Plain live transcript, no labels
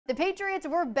The Patriots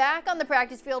were back on the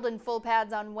practice field in full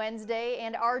pads on Wednesday,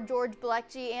 and our George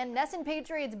Blechy and Nesson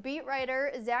Patriots beat writer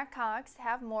Zach Cox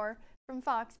have more from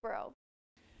Foxborough.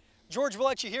 George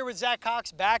Blechy here with Zach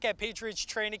Cox back at Patriots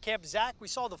Training Camp. Zach, we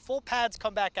saw the full pads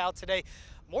come back out today.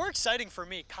 More exciting for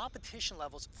me, competition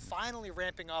levels finally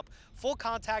ramping up. Full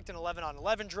contact in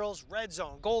 11-on-11 drills, red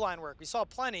zone, goal line work. We saw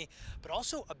plenty, but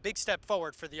also a big step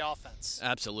forward for the offense.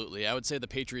 Absolutely. I would say the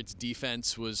Patriots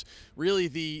defense was really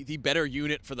the better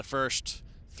unit for the first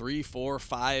 3, 4,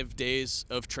 5 days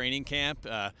of training camp.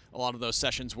 A lot of those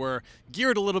sessions were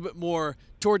geared a little bit more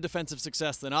toward defensive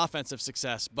success than offensive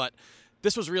success, but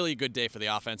this was really a good day for the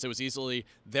offense. It was easily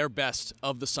their best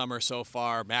of the summer so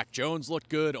far. Mac Jones looked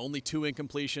good, only 2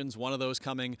 incompletions, one of those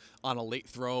coming on a late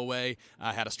throwaway.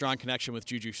 Had a strong connection with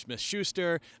Juju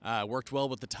Smith-Schuster, worked well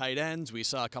with the tight ends. We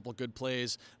saw a couple good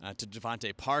plays to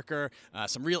Devontae Parker.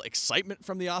 Some real excitement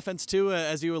from the offense too,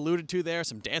 as you alluded to there.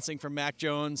 Some dancing from Mac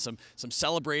Jones, some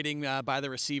celebrating by the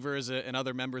receivers and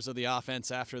other members of the offense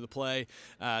after the play.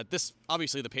 This,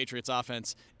 obviously, the Patriots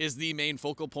offense is the main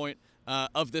focal point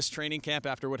of this training camp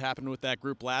after what happened with that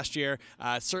group last year.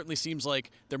 It certainly seems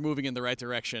like they're moving in the right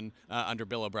direction under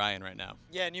Bill O'Brien right now.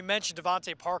 Yeah, and you mentioned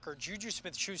Devontae Parker, Juju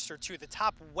Smith-Schuster too, the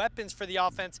top weapons for the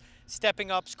offense, stepping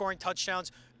up, scoring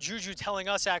touchdowns. Juju telling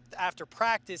us after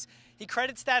practice, he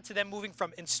credits that to them moving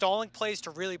from installing plays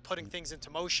to really putting things into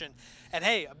motion. And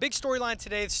hey, a big storyline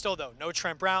today still though, no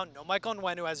Trent Brown, no Michael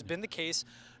Onwenu, has been the case.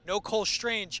 No Cole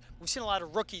Strange. We've seen a lot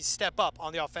of rookies step up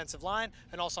on the offensive line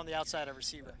and also on the outside of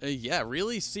receiver. Yeah,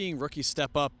 really seeing rookies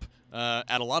step up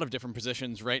at a lot of different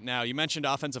positions right now. You mentioned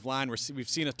offensive line. We've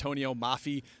seen Antonio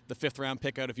Mafi, the 5th-round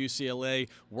pick out of UCLA,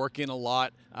 work in a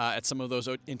lot at some of those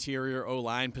interior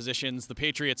O-line positions. The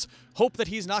Patriots hope that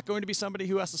he's not going to be somebody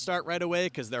who has to start right away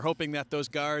because they're hoping that those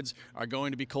guards are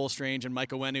going to be Cole Strange and Mike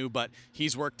Onwenu, but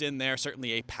he's worked in there,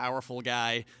 certainly a powerful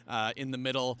guy in the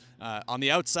middle. On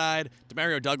the outside,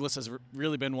 Demario Douglas has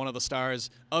really been one of the stars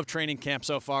of training camp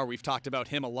so far. We've talked about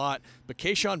him a lot, but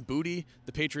Kayshon Boutte,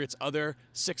 the Patriots' other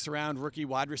 6th-round rookie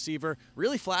wide receiver,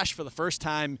 really flashed for the first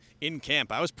time in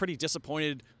camp. I was pretty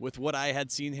disappointed with what I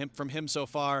had seen from him so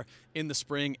far in the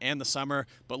spring and the summer,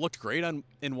 but looked great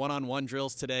in one-on-one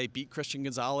drills today. Beat Christian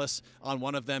Gonzalez on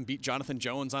one of them, beat Jonathan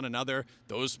Jones on another.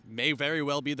 Those may very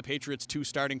well be the Patriots' 2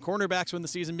 starting cornerbacks when the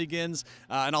season begins,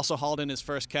 and also hauled in his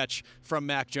first catch from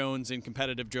Mac Jones in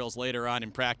competitive drills later on in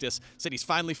practice. Said he's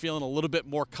finally feeling a little bit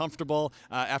more comfortable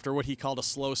after what he called a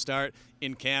slow start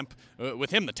in camp.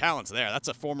 With him, the talent's there. That's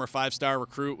a former 5-star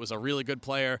recruit, was a really good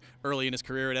player early in his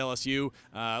career at LSU.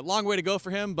 Long way to go for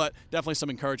him, but definitely some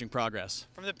encouraging progress.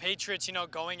 From the Patriots,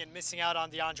 going and missing out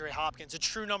on DeAndre Hopkins, a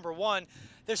true number 1,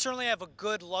 they certainly have a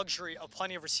good luxury of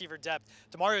plenty of receiver depth.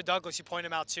 Demario Douglas, you point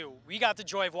him out too. We got the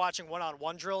joy of watching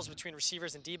one-on-one drills between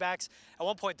receivers and D-backs. At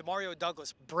one point, Demario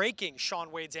Douglas breaking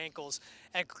Shaun Wade's ankles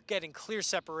and getting clear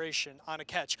separation on a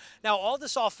catch. Now, all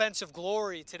this offensive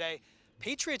glory today,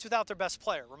 Patriots without their best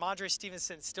player. Ramondre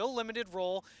Stevenson, still limited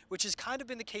role, which has kind of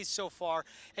been the case so far.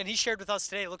 And he shared with us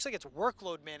today, it looks like it's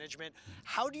workload management.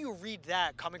 How do you read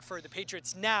that coming for the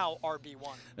Patriots now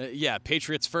RB1? Yeah,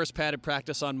 Patriots first padded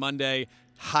practice on Monday.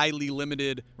 Highly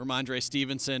limited Ramondre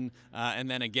Stevenson, and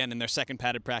then again in their second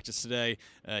padded practice today,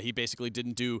 he basically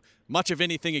didn't do much of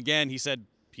anything again. He said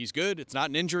he's good. It's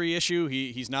not an injury issue.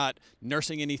 He's not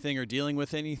nursing anything or dealing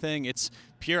with anything. It's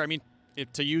pure,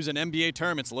 to use an NBA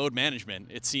term, it's load management,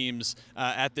 it seems,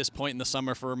 at this point in the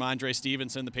summer for Ramondre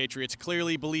Stevenson. The Patriots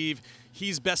clearly believe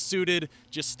he's best suited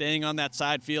just staying on that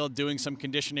side field, doing some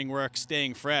conditioning work,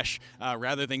 staying fresh,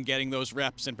 rather than getting those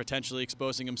reps and potentially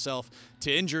exposing himself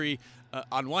to injury.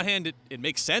 On one hand, it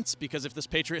makes sense because if this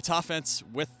Patriots offense,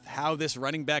 with how this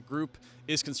running back group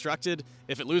is constructed,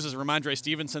 if it loses Ramondre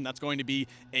Stevenson, that's going to be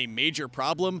a major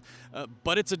problem.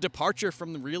 But it's a departure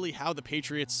from really how the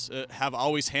Patriots have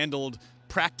always handled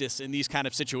practice in these kind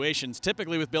of situations.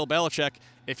 Typically with Bill Belichick,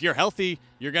 if you're healthy,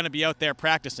 you're going to be out there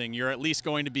practicing. You're at least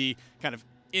going to be kind of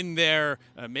in there.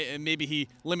 Maybe he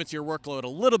limits your workload a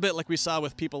little bit like we saw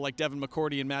with people like Devin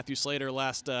McCourty and Matthew Slater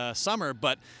last summer,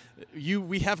 but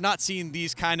we have not seen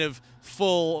these kind of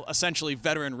full, essentially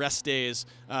veteran rest days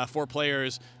for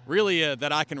players really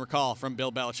that I can recall from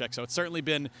Bill Belichick. So it's certainly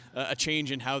been a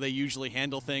change in how they usually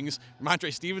handle things.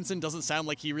 Ramondre Stevenson doesn't sound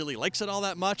like he really likes it all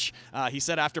that much. He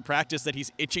said after practice that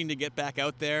he's itching to get back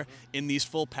out there in these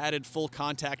full padded, full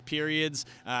contact periods.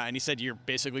 And he said you're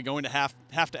basically going to have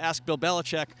to ask Bill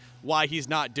Belichick why he's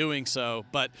not doing so.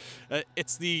 But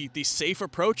it's the safe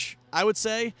approach, I would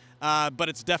say. But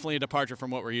it's definitely a departure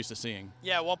from what we're used to seeing.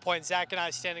 Yeah, at one point, Zach and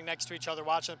I standing next to each other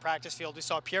watching the practice field, we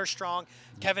saw Pierre Strong,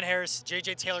 Kevin Harris,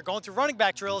 J.J. Taylor going through running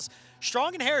back drills.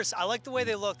 Strong and Harris, I like the way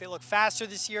they look. They look faster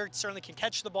this year, certainly can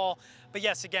catch the ball. But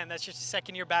yes, again, that's just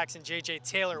second-year backs and J.J.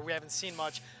 Taylor. We haven't seen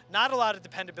much. Not a lot of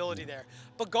dependability there.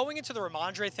 But going into the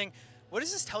Ramondre thing, what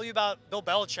does this tell you about Bill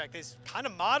Belichick? He's kind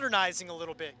of modernizing a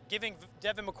little bit, giving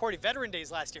Devin McCourty veteran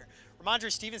days last year.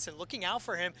 Ramondre Stevenson looking out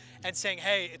for him and saying,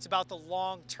 hey, it's about the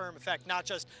long-term effect, not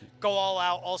just go all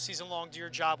out all season long, do your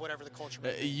job, whatever the culture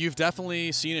may be. You've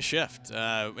definitely seen a shift.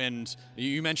 And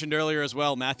you mentioned earlier as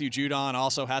well, Matthew Judon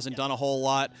also hasn't done a whole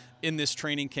lot in this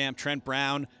training camp. Trent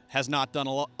Brown has not done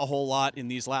a whole lot in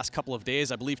these last couple of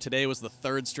days. I believe today was the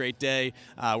third straight day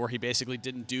where he basically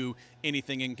didn't do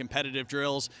anything in competitive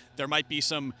drills. There might be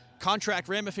some contract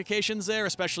ramifications there,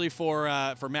 especially for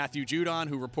Matthew Judon,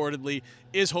 who reportedly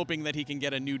is hoping that he can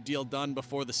get a new deal done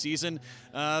before the season.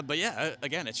 But yeah,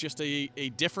 again, it's just a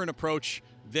different approach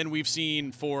than we've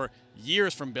seen for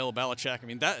years from Bill Belichick. I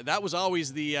mean, that was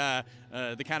always the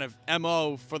kind of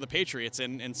MO for the Patriots,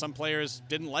 and some players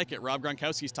didn't like it. Rob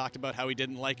Gronkowski's talked about how he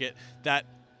didn't like it, that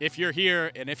if you're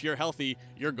here and if you're healthy,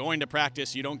 you're going to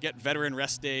practice. You don't get veteran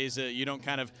rest days. You don't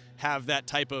kind of have that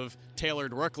type of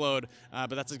tailored workload. But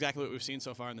that's exactly what we've seen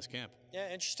so far in this camp.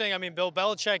 Yeah, interesting. I mean, Bill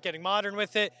Belichick getting modern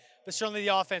with it, but certainly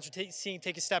the offense we're seeing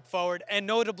take a step forward. And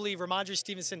notably, Ramondre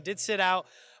Stevenson did sit out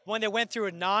when they went through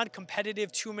a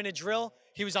non-competitive 2-minute drill.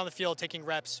 He was on the field taking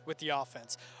reps with the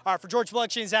offense. All right, for George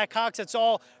Blechy and Zach Cox, that's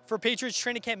all for Patriots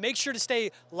Training Camp. Make sure to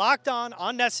stay locked on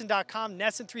NESN.com,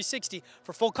 NESN360,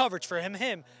 for full coverage for him,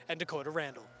 and Dakota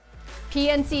Randall.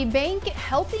 PNC Bank,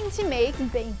 helping to make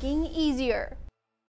banking easier.